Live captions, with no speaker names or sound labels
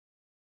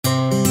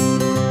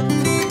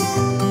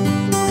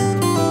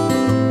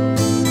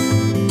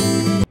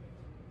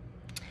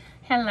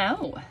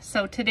Hello.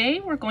 So today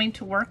we're going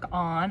to work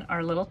on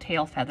our little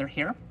tail feather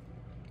here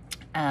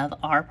of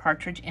our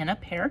partridge in a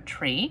pear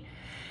tree.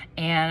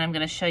 And I'm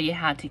going to show you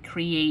how to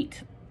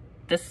create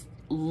this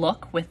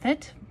look with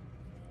it,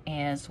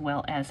 as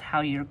well as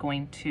how you're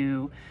going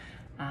to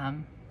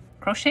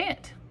crochet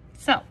it.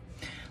 So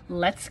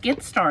let's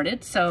get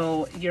started.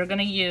 So you're going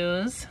to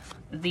use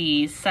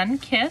the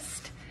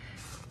Sun-Kissed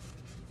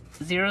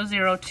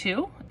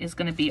 002 is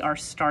going to be our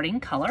starting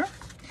color.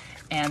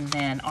 And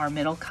then our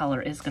middle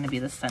color is going to be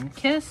the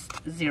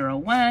Sun-Kissed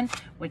 01,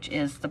 which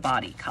is the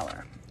body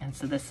color. And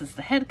so this is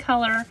the head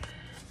color,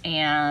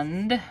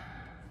 and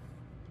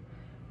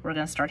we're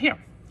going to start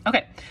here.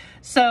 Okay,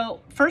 so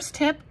first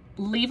tip,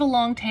 leave a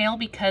long tail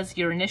because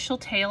your initial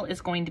tail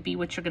is going to be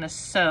what you're going to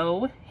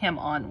sew him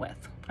on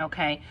with,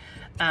 okay?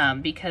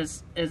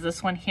 Because is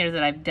this one here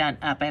that I've done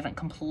up, I haven't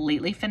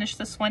completely finished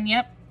this one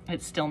yet.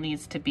 It still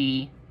needs to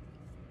be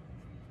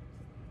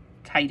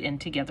tied in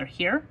together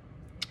here.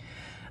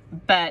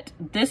 But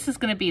this is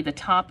going to be the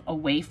top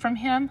away from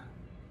him.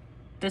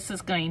 This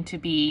is going to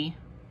be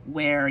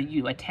where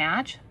you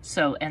attach.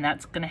 So, and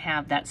that's going to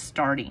have that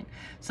starting.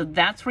 So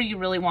that's where you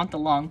really want the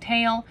long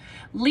tail.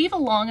 Leave a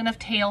long enough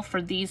tail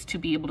for these to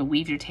be able to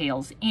weave your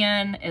tails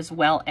in, as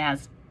well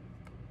as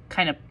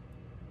kind of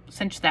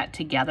cinch that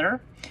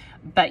together.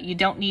 But you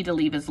don't need to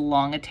leave as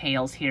long a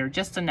tails here,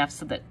 just enough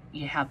so that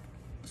you have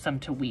some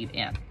to weave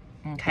in,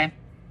 okay?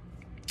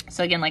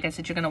 So again, like I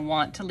said, you're going to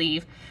want to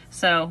leave.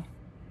 So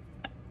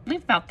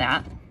leave about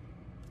that.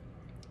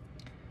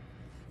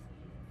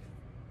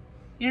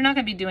 You're not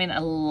going to be doing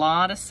a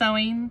lot of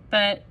sewing,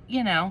 but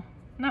you know,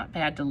 not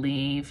bad to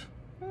leave.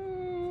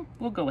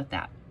 We'll go with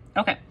that.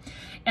 Okay,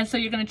 and so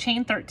you're going to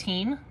chain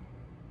 13.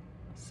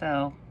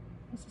 So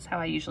this is how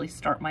I usually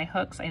start my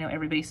hooks. I know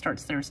everybody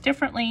starts theirs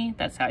differently.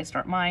 That's how I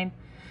start mine.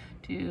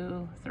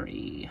 2,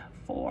 3,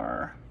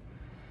 4,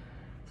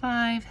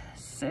 5,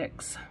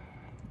 6,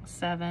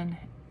 7,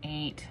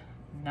 8,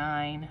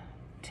 9,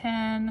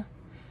 10,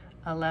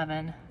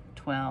 11,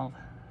 12,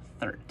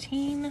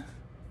 13.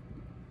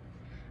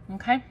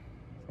 Okay,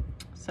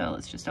 so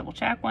let's just double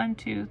check. 1,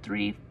 2,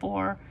 3,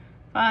 4,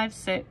 5,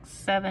 6,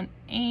 7,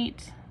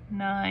 8,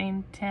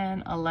 9,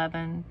 10,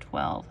 11,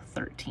 12,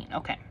 13.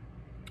 Okay,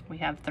 we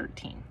have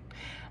 13.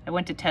 I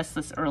went to test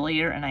this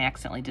earlier and I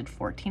accidentally did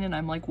 14, and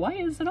I'm like, why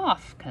is it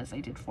off? Because I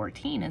did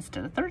 14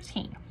 instead of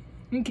 13.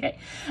 Okay,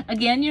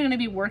 again, you're going to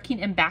be working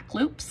in back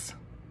loops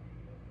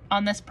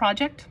on this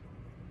project.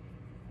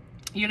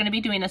 You're going to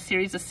be doing a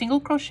series of single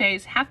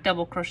crochets, half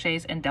double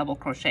crochets, and double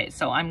crochets.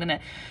 So I'm going to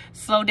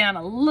slow down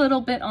a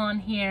little bit on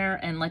here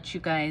and let you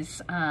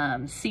guys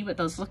see what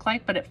those look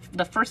like. But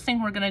the first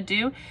thing we're going to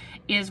do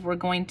is we're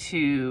going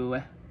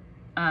to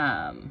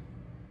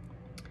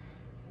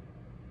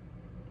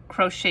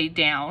crochet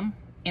down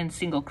in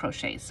single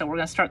crochets. So we're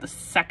going to start the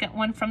second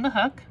one from the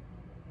hook,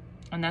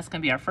 and that's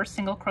going to be our first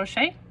single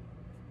crochet.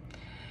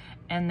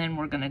 And then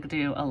we're going to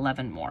do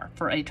 11 more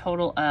for a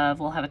total of,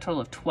 we'll have a total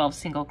of 12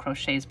 single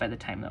crochets by the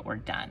time that we're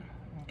done.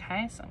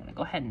 Okay, so I'm going to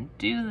go ahead and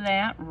do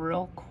that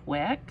real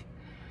quick.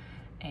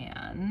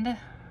 And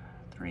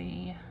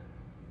 3,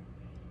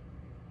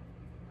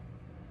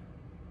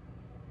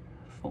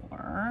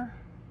 4,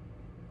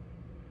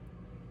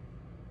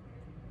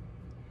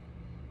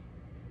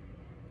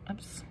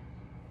 oops,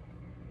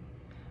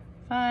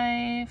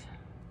 5,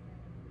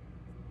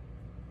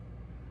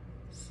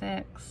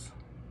 6,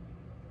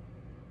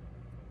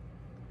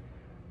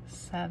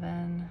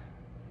 7,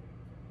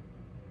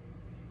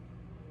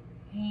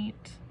 8,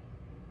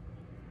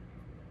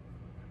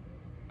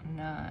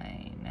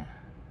 9,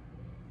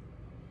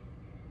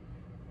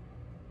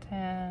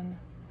 10.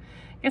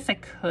 I guess I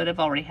could have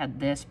already had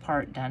this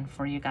part done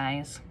for you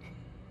guys,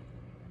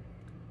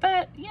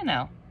 but you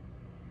know,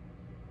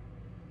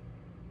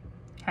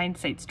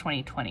 hindsight's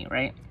 20/20,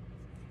 right?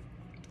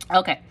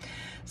 Okay,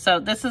 so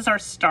this is our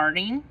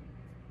starting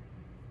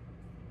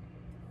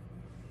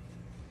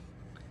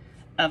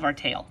of our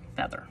tail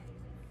feather.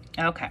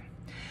 Okay,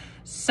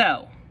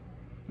 so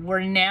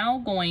we're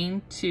now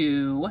going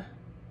to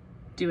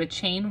do a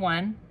chain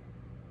 1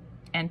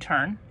 and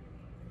turn,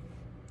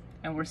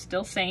 and we're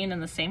still staying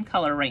in the same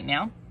color right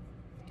now.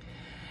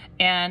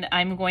 And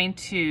I'm going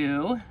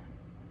to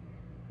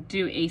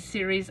do a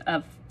series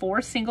of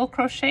 4 single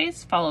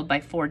crochets followed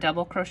by 4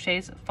 double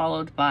crochets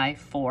followed by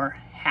 4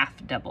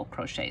 half double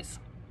crochets.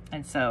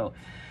 And so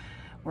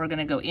we're going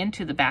to go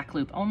into the back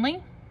loop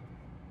only.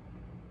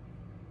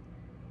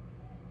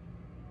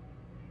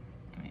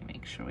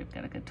 Make sure we've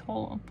got a good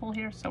pull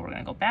here. So we're going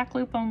to go back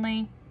loop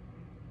only.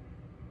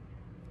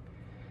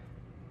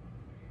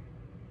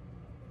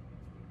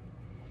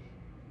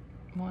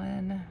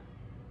 One,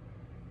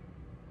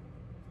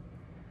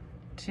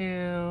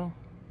 2,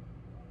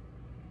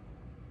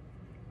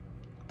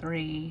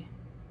 3,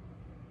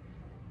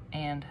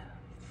 and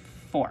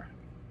 4.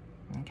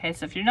 Okay,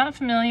 so if you're not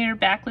familiar,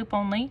 back loop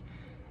only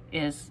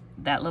is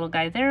that little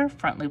guy there.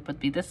 Front loop would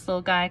be this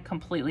little guy.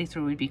 Completely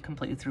through would be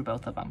completely through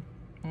both of them.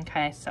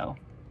 Okay, so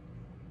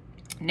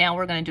Now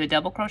we're going to do a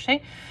double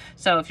crochet.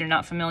 So if you're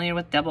not familiar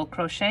with double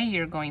crochet,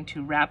 you're going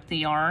to wrap the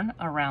yarn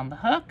around the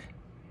hook,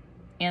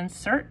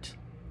 insert.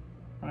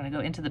 We're going to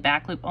go into the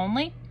back loop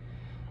only,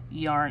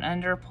 yarn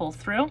under, pull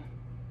through,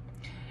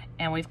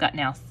 and we've got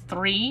now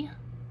 3.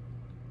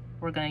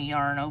 We're going to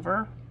yarn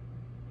over,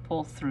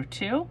 pull through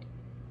 2.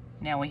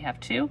 Now we have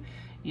 2,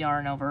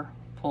 yarn over,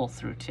 pull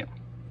through 2.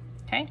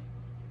 Okay,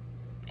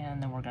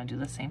 and then we're going to do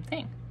the same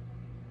thing.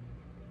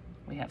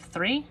 We have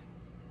 3,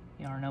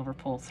 yarn over,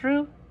 pull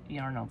through,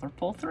 yarn over,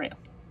 pull through.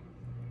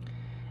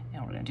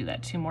 And we're going to do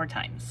that 2 more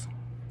times.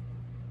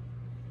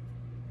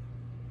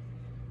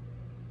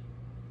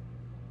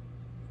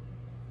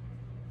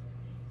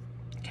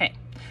 Okay,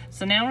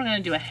 so now we're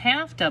going to do a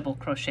half double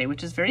crochet,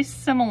 which is very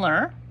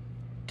similar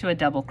to a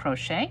double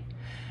crochet.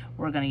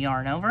 We're going to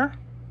yarn over,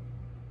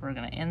 we're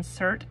going to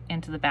insert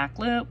into the back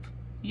loop,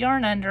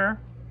 yarn under,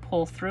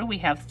 pull through. We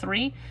have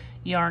 3,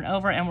 yarn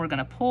over, and we're going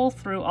to pull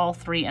through all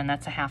 3, and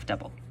that's a half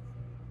double.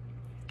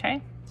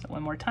 Okay, so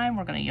one more time,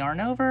 we're going to yarn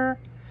over,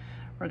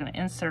 we're going to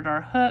insert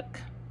our hook,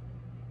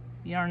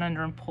 yarn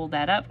under and pull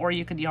that up, or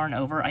you could yarn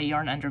over. I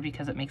yarn under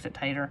because it makes it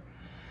tighter,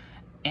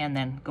 and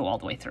then go all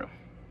the way through.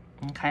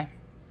 Okay,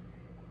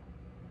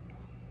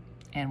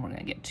 and we're going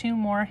to get 2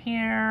 more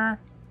here,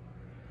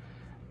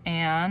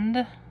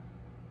 and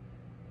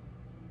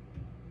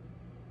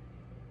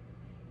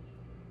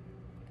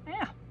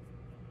yeah.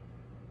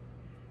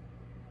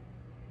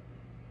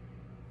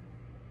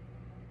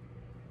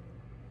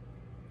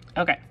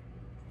 Okay,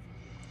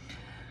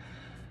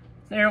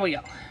 there we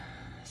go.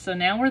 So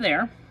now we're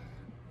there,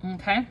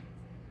 okay?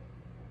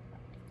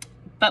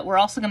 But we're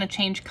also gonna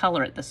change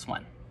color at this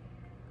one.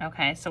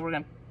 Okay, so we're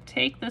gonna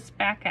take this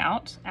back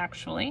out,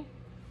 actually.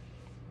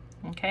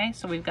 Okay,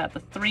 so we've got the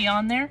 3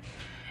 on there,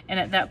 and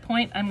at that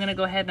point, I'm gonna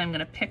go ahead and I'm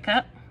gonna pick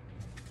up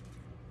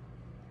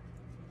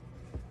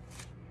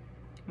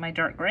my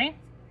dark gray.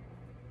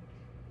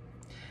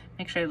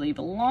 Make sure I leave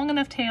a long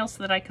enough tail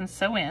so that I can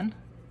sew in.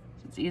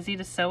 It's easy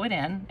to sew it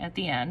in at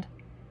the end.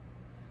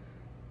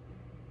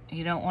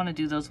 You don't want to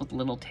do those with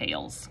little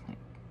tails.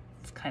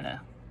 It's kind of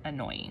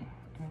annoying,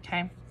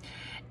 okay?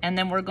 And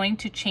then we're going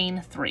to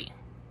chain 3.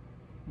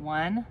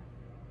 1,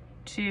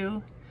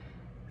 2,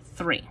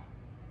 3.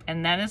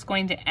 And that is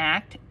going to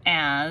act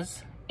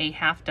as a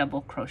half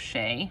double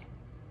crochet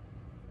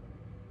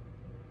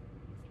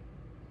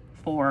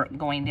for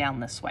going down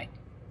this way,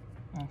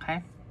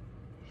 okay?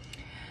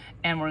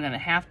 And we're going to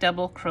half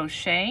double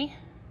crochet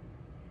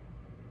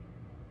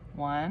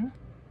 1,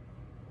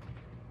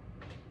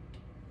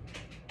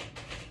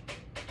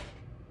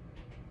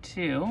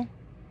 2,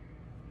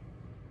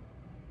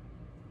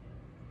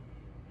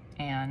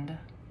 and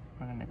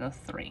we're going to go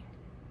 3.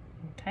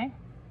 Okay,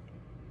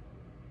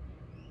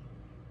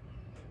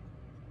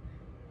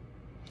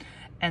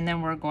 and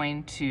then we're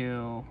going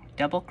to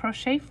double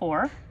crochet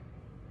 4,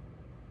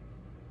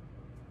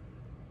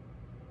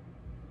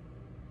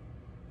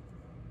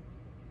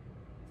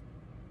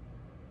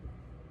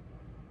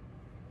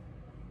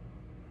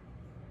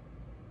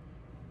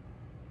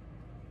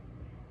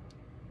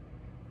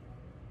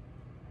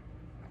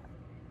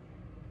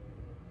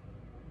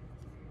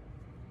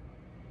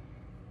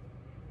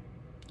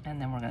 and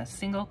then we're going to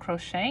single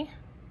crochet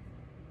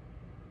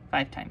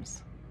 5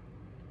 times.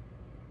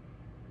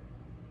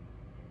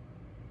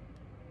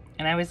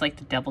 And I always like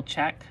to double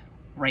check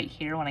right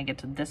here when I get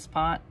to this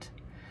spot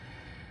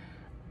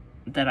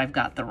that I've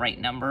got the right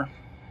number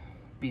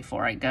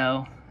before I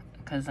go,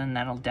 because then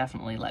that'll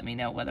definitely let me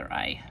know whether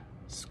I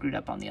screwed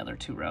up on the other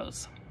 2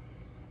 rows.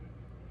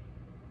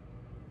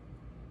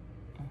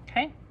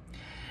 Okay,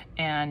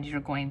 and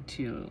you're going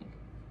to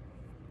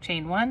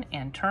chain 1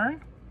 and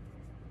turn,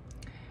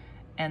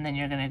 and then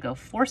you're going to go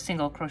 4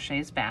 single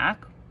crochets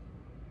back,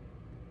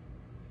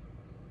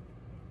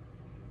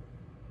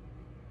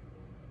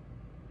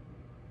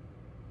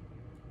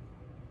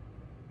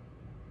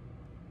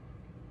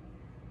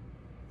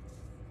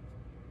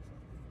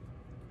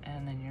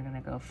 and then you're going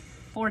to go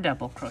 4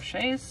 double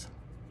crochets,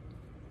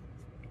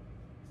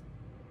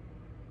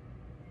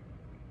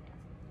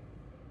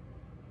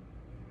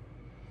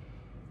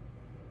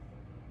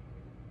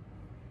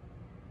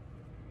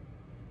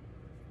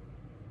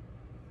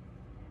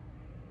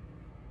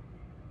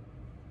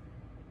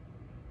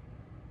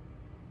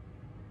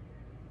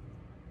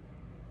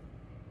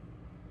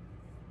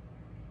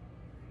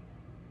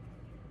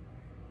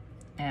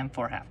 and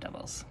 4 half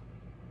doubles.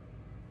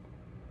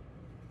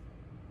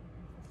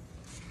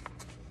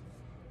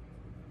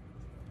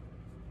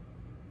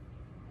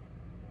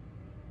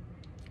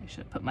 I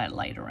should put my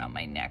light around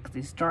my neck.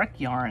 These dark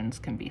yarns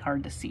can be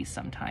hard to see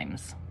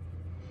sometimes.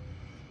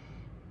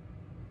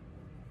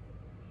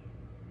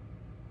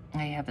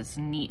 I have this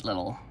neat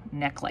little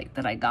neck light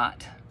that I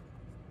got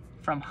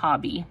from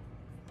Hobby,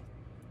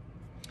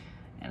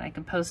 and I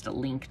can post a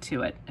link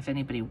to it if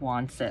anybody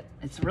wants it.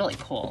 It's really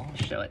cool.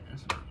 I'll show it.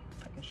 If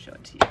I can show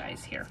it to you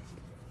guys here.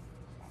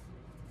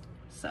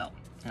 So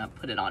I'll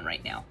put it on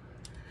right now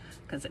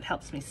because it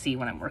helps me see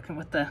when I'm working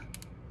with the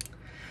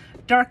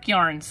dark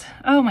yarns.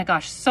 Oh my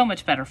gosh, so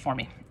much better for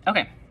me.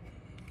 Okay.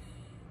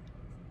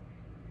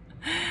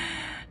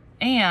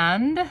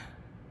 And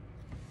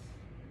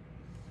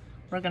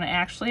we're gonna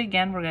actually,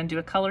 again, we're gonna do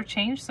a color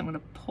change. So I'm gonna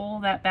pull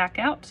that back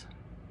out.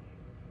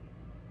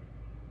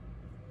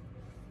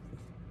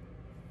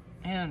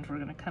 And we're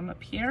gonna come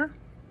up here.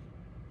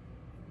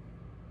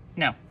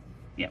 No,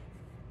 yep,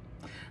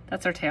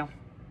 that's our tail.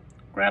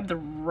 Grab the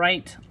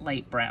right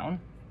light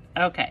brown.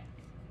 Okay,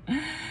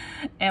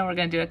 and we're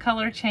gonna do a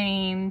color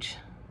change.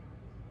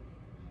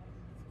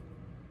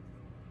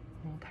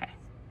 Okay,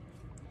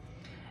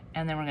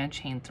 and then we're gonna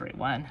chain 3.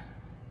 1,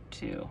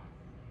 2,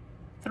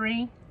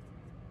 3.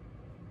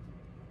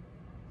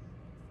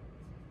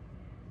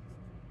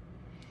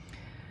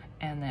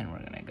 And then we're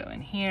gonna go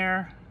in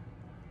here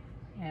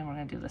and we're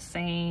gonna do the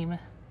same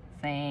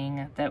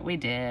thing that we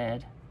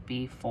did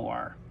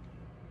before.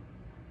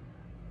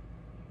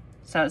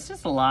 So it's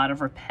just a lot of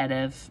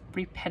repetitive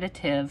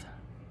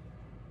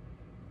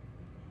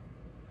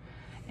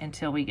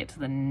until we get to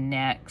the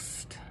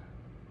next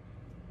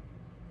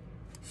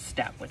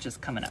step, which is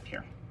coming up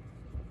here.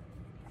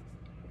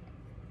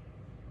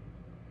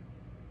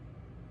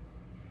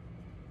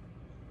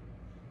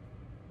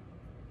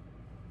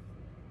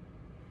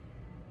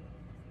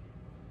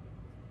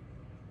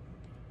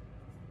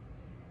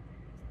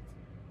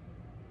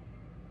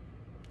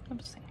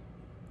 Let's see. 1,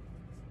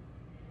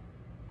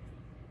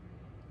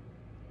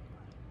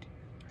 2,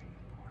 3,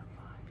 4,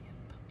 5. Yep.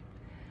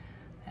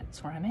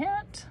 That's where I'm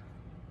at.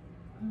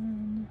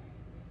 1,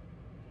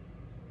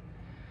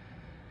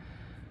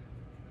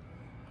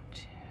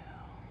 2.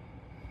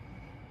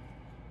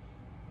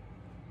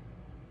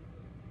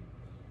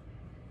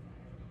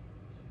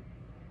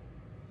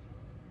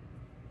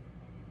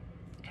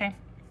 Okay.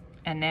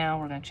 And now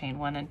we're going to chain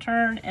 1 and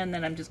turn, and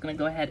then I'm just going to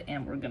go ahead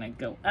and we're going to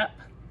go up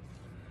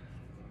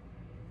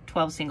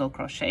 12 single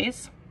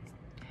crochets,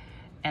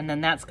 and then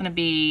that's going to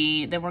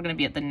be, then we're going to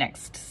be at the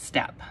next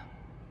step.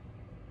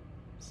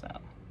 So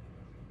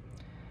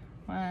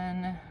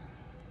 1,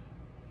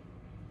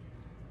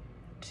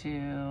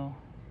 2,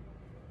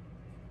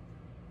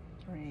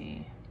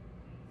 3,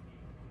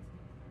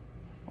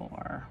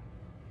 4,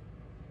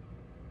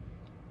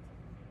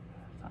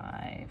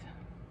 5,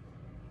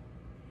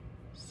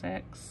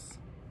 6,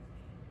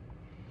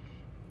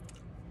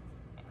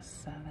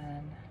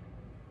 7,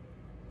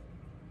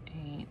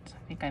 8.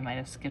 I think I might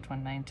have skipped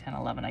 1, 9, 10,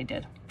 11. I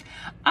did.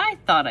 I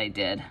thought I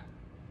did. You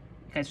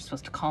guys are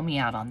supposed to call me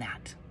out on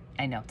that.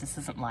 I know, this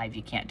isn't live.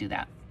 You can't do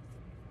that.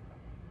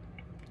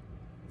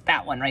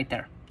 That one right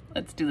there.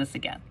 Let's do this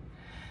again.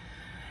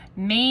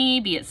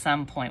 Maybe at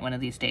some point one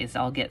of these days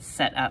I'll get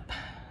set up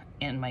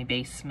in my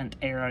basement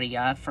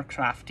area for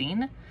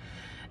crafting,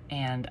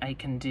 and I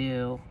can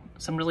do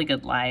some really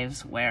good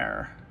lives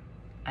where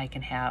I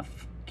can have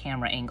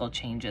camera angle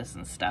changes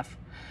and stuff.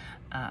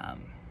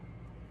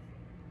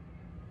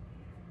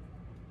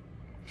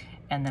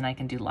 And then I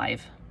can do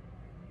live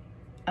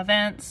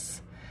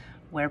events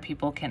where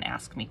people can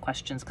ask me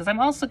questions, because I'm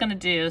also going to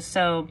do,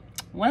 so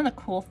one of the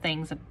cool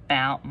things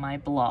about my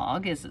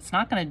blog is it's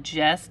not going to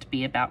just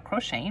be about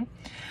crocheting.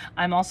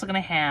 I'm also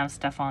going to have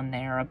stuff on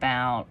there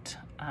about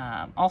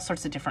all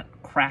sorts of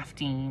different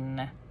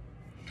crafting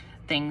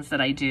things that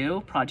I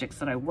do, projects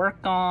that I work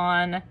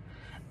on,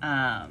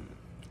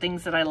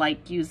 things that I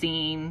like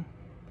using,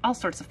 all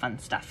sorts of fun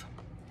stuff.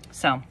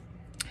 So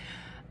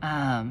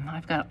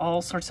I've got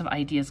all sorts of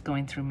ideas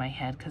going through my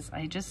head because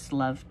I just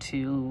love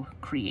to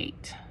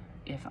create.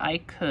 If I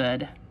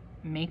could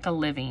make a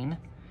living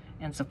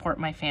and support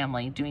my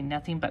family doing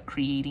nothing but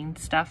creating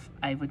stuff,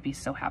 I would be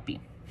so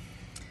happy.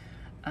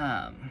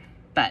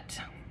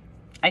 But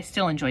I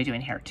still enjoy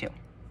doing hair too.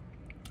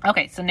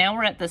 Okay, so now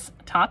we're at this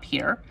top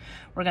here.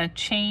 We're going to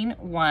chain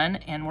 1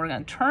 and we're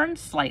going to turn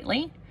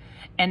slightly.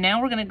 And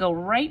now we're going to go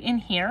right in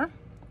here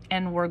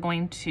and we're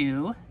going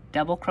to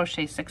double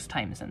crochet 6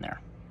 times in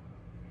there.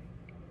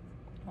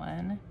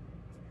 1,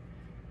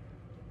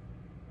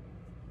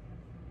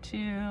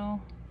 2,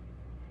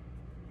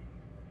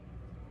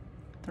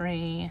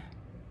 3,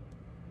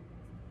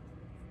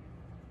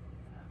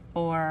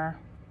 4,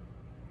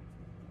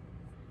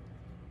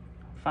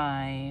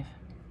 5,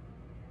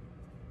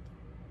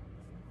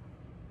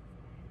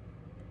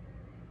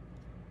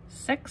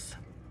 6.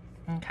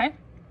 Okay.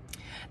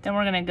 Then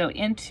we're going to go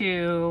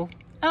into,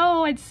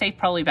 I'd say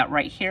probably about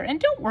right here. And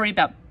don't worry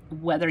about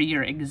whether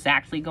you're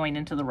exactly going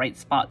into the right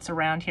spots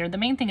around here. The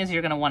main thing is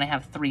you're going to want to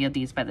have 3 of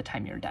these by the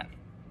time you're done.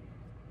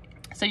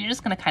 So you're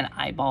just going to kind of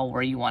eyeball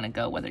where you want to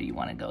go, whether you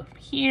want to go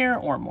here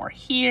or more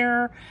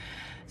here.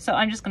 So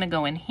I'm just going to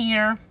go in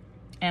here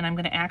and I'm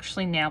going to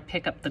actually now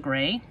pick up the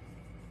gray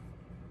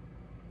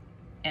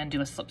and do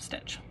a slip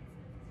stitch.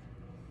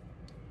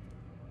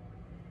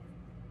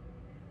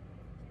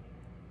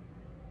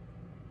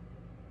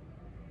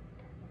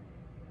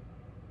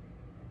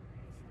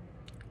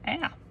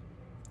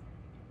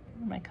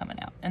 Where am I coming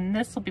out? And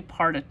this will be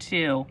part of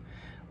 2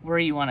 where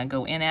you want to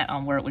go in at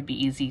on where it would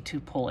be easy to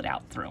pull it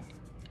out through.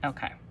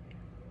 Okay.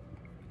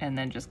 And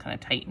then just kind of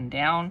tighten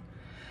down,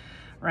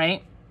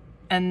 right?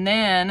 And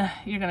then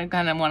you're going to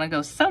kind of want to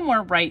go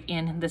somewhere right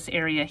in this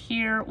area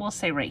here. We'll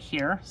say right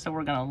here. So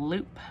we're going to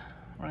loop.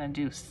 We're going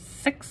to do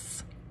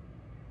 6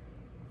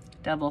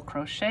 double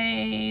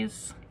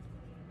crochets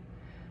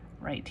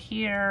right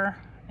here,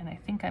 and I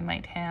think I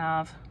might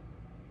have,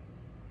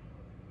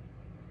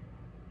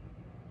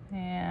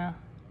 yeah,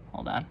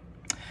 hold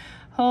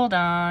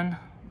on,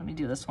 let me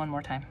do this one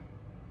more time.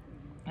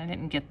 I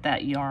didn't get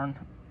that yarn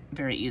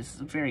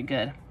very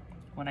good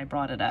when I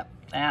brought it up.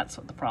 That's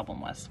what the problem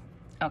was.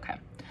 Okay,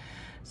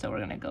 so we're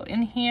gonna go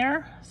in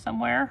here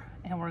somewhere,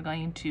 and we're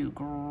going to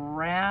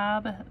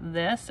grab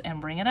this and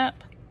bring it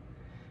up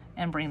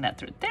and bring that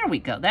through. There we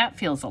go, that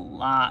feels a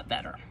lot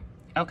better.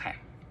 Okay.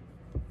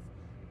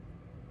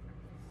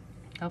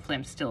 Hopefully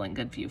I'm still in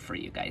good view for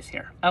you guys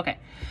here. Okay,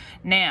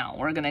 now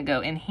we're gonna go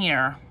in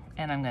here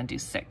and I'm gonna do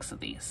 6 of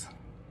these.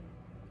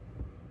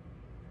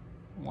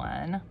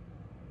 1,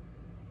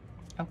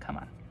 oh, come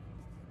on.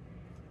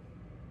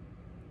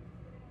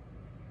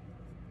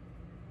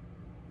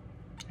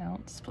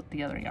 Don't split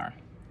the other yarn.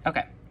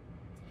 Okay.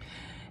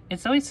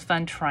 It's always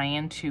fun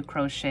trying to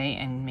crochet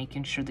and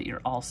making sure that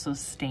you're also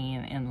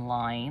staying in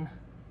line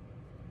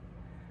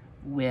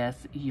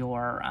with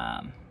your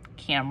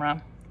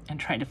camera and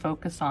trying to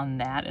focus on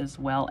that as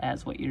well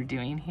as what you're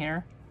doing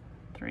here.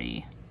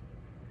 3,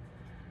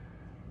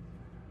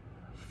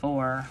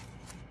 4.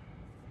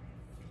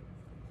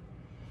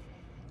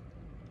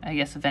 I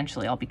guess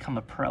eventually I'll become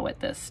a pro at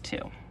this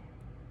too.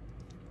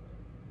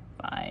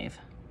 5,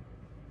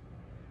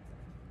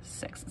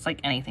 6. It's like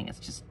anything, it's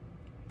just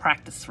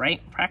practice,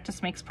 right?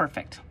 Practice makes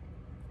perfect.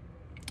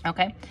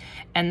 Okay,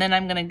 and then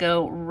I'm gonna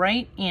go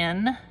right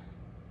in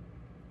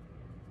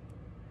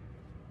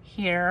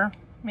here,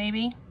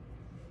 maybe,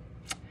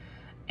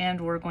 and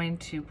we're going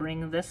to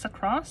bring this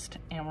across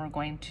and we're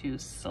going to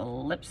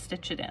slip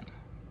stitch it in.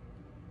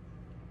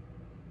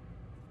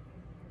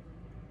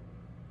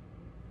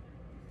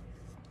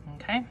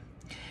 Okay,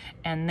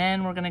 and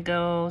then we're gonna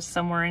go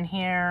somewhere in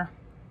here,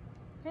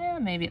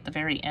 maybe at the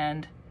very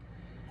end,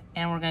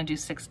 and we're gonna do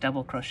 6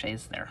 double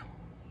crochets there.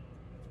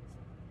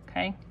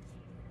 Okay.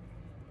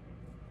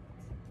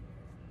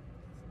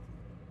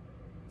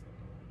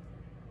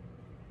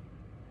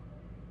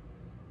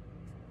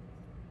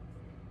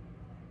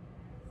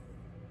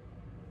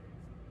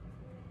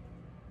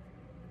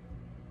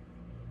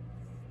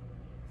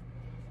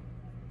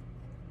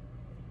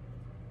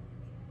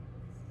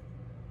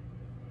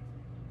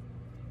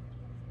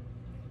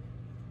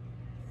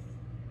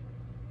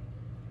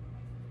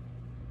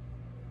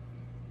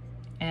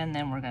 And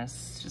then we're gonna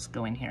just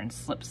go in here and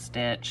slip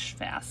stitch,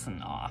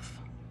 fasten off,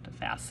 to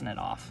fasten it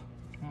off,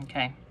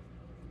 okay?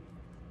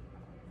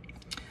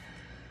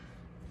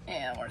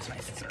 And where's my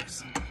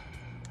scissors?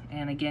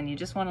 And again, you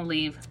just wanna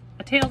leave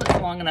a tail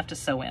that's long enough to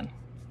sew in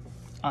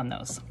on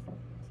those,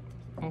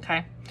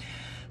 okay?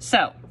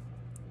 So,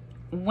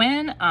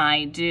 when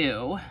I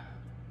do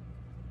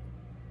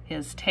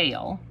his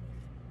tail,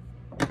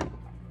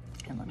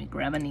 and let me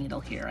grab a needle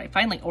here. I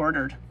finally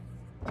ordered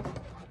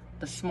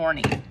this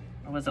morning,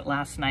 or was it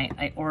last night?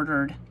 I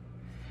ordered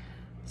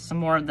some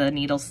more of the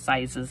needle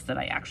sizes that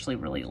I actually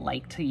really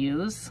like to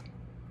use.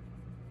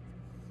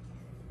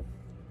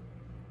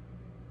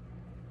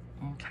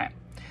 Okay.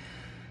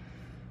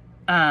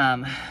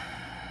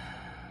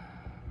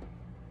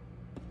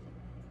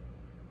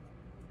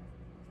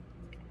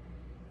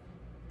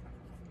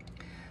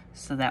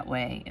 So that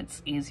way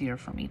it's easier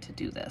for me to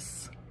do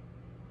this.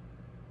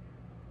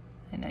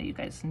 I know you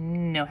guys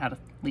know how to,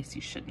 at least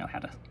you should know how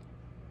to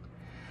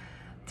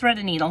thread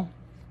a needle.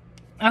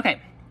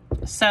 Okay,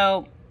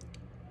 so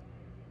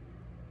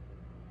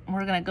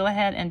we're gonna go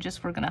ahead and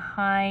just, we're gonna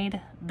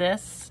hide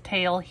this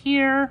tail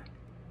here,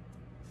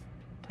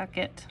 tuck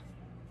it.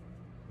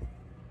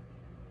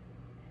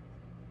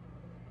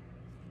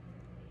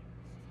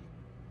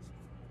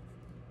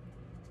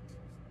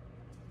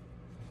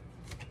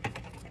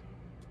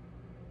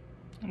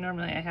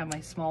 Normally I have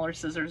my smaller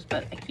scissors,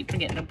 but I keep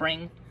forgetting to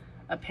bring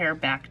a pair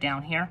back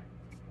down here.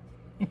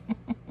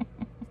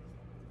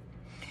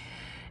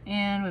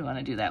 And we want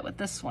to do that with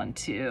this one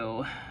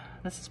too.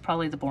 This is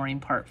probably the boring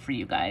part for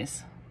you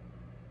guys.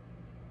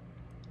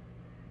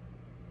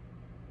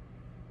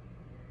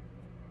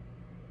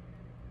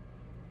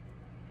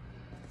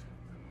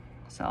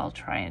 So I'll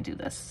try and do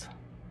this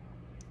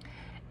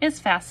as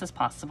fast as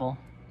possible.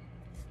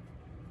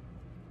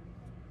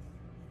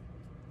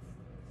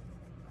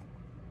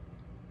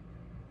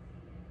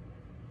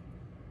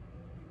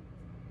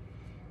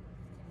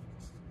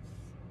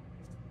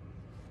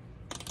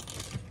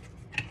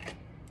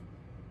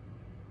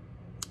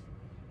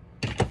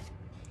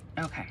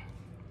 Okay,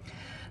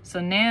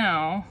 so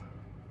now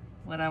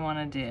what I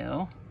want to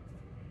do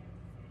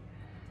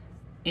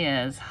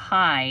is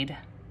hide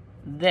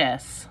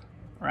this,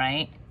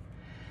 right?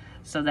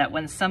 So that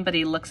when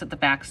somebody looks at the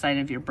back side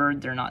of your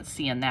bird, they're not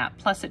seeing that.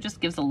 Plus, it just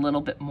gives a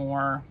little bit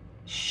more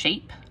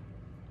shape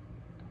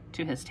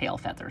to his tail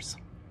feathers.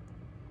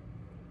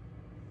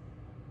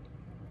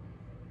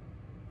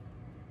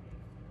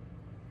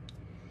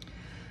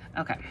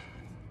 Okay,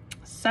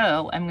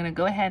 so I'm going to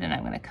go ahead and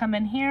I'm going to come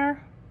in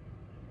here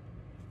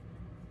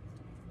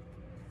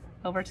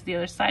over to the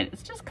other side.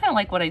 It's just kind of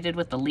like what I did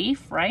with the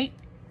leaf, right?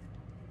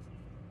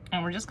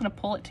 And we're just going to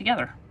pull it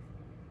together.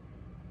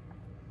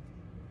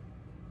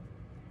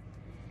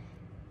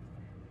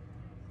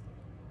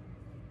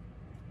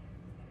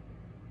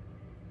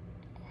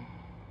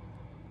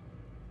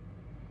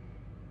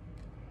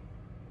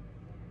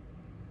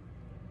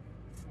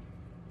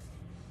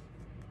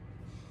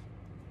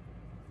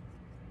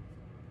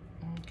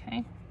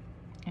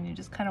 you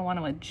just kind of want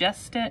to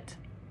adjust it,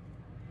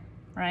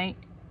 right?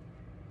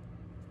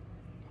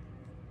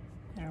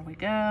 There we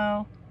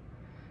go.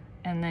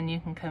 And then you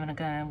can kind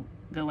of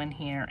go in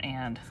here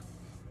and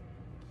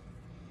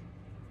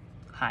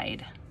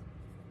hide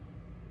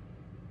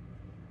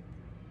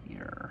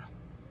your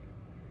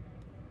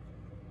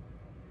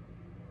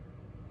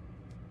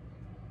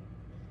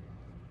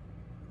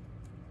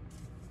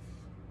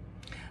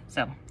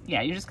so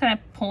yeah, you're just kind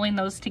of pulling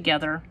those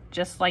together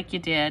just like you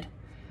did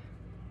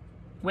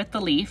with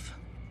the leaf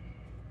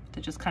to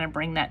just kind of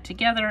bring that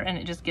together, and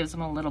it just gives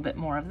them a little bit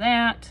more of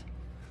that.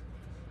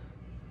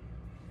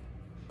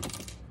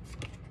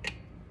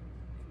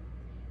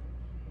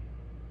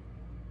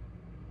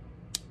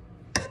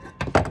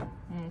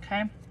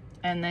 Okay,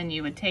 and then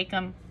you would take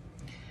them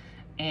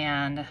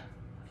and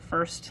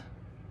first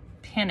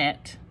pin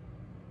it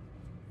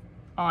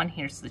on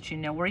here so that you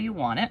know where you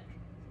want it.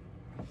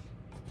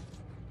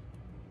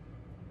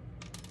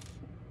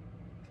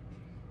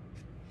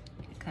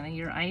 Kind of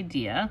your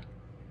idea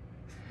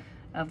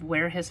of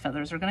where his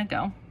feathers are going to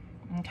go.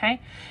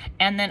 Okay,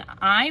 and then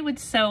I would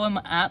sew them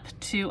up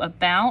to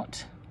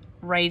about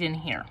right in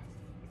here.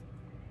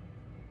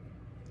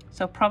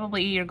 So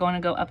probably you're going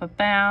to go up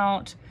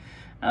about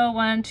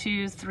 1,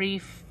 2, 3,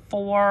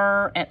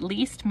 4, at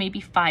least maybe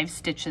 5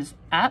 stitches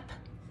up,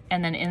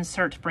 and then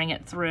insert, bring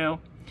it through,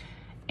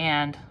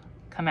 and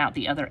come out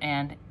the other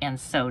end and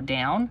sew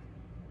down.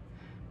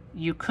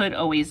 You could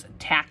always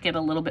tack it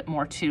a little bit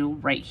more too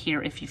right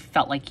here if you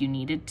felt like you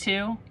needed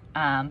to,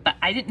 but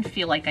I didn't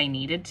feel like I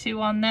needed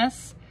to on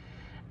this,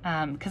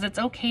 because it's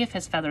okay if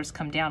his feathers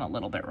come down a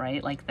little bit,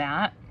 right, like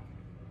that.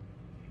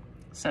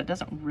 So it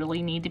doesn't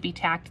really need to be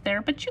tacked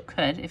there, but you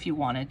could if you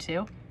wanted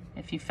to,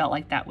 if you felt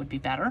like that would be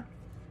better.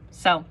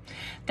 So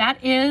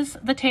that is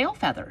the tail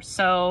feather.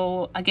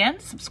 So again,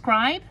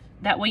 subscribe.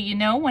 That way you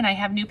know when I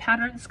have new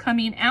patterns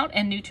coming out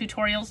and new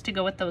tutorials to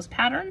go with those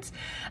patterns.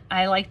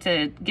 I like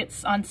to get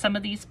on some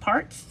of these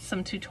parts,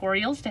 some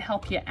tutorials to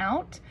help you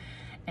out.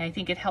 And I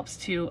think it helps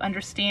to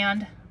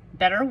understand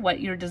better what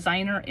your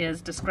designer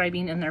is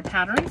describing in their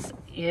patterns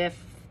if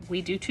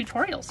we do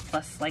tutorials.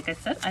 Plus, like I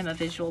said, I'm a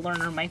visual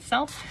learner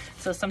myself,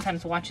 so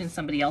sometimes watching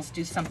somebody else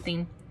do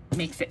something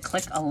makes it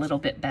click a little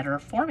bit better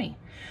for me.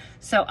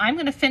 So I'm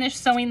going to finish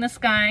sewing this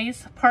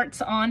guy's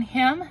parts on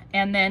him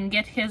and then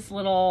get his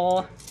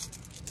little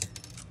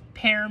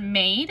Pear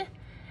made.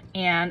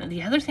 And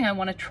the other thing I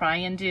want to try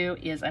and do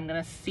is I'm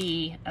going to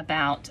see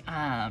about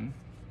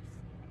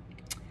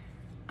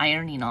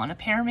ironing on a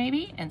Pear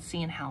maybe and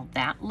seeing how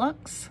that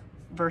looks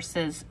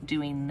versus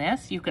doing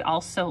this. You could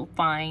also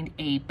find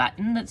a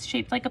button that's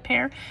shaped like a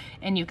Pear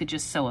and you could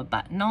just sew a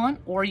button on,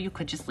 or you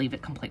could just leave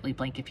it completely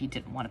blank if you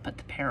didn't want to put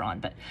the Pear on.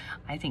 But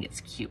I think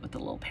it's cute with the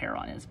little Pear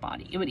on his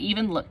body. It would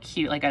even look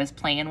cute, like I was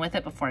playing with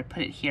it before I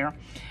put it here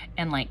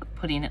and like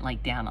putting it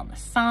like down on the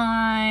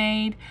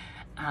side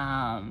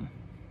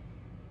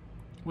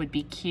would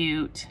be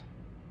cute.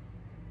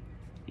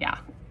 Yeah,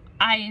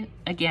 I,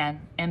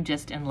 again, am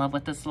just in love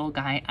with this little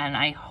guy, and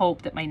I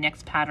hope that my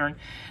next pattern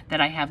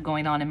that I have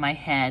going on in my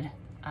head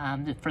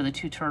for the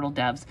 2 turtle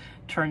doves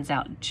turns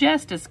out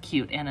just as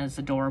cute and as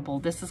adorable.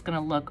 This is going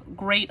to look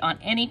great on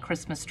any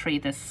Christmas tree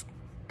this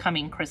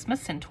coming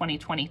Christmas in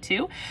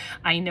 2022.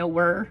 I know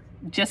we're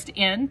just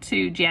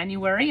into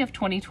January of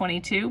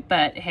 2022,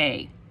 but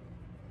hey,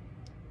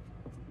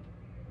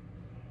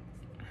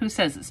 who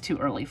says it's too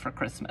early for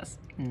Christmas?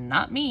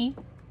 Not me.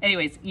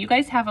 Anyways, you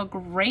guys have a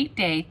great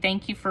day.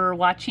 Thank you for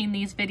watching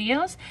these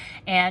videos,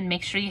 and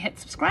make sure you hit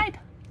subscribe.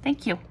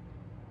 Thank you.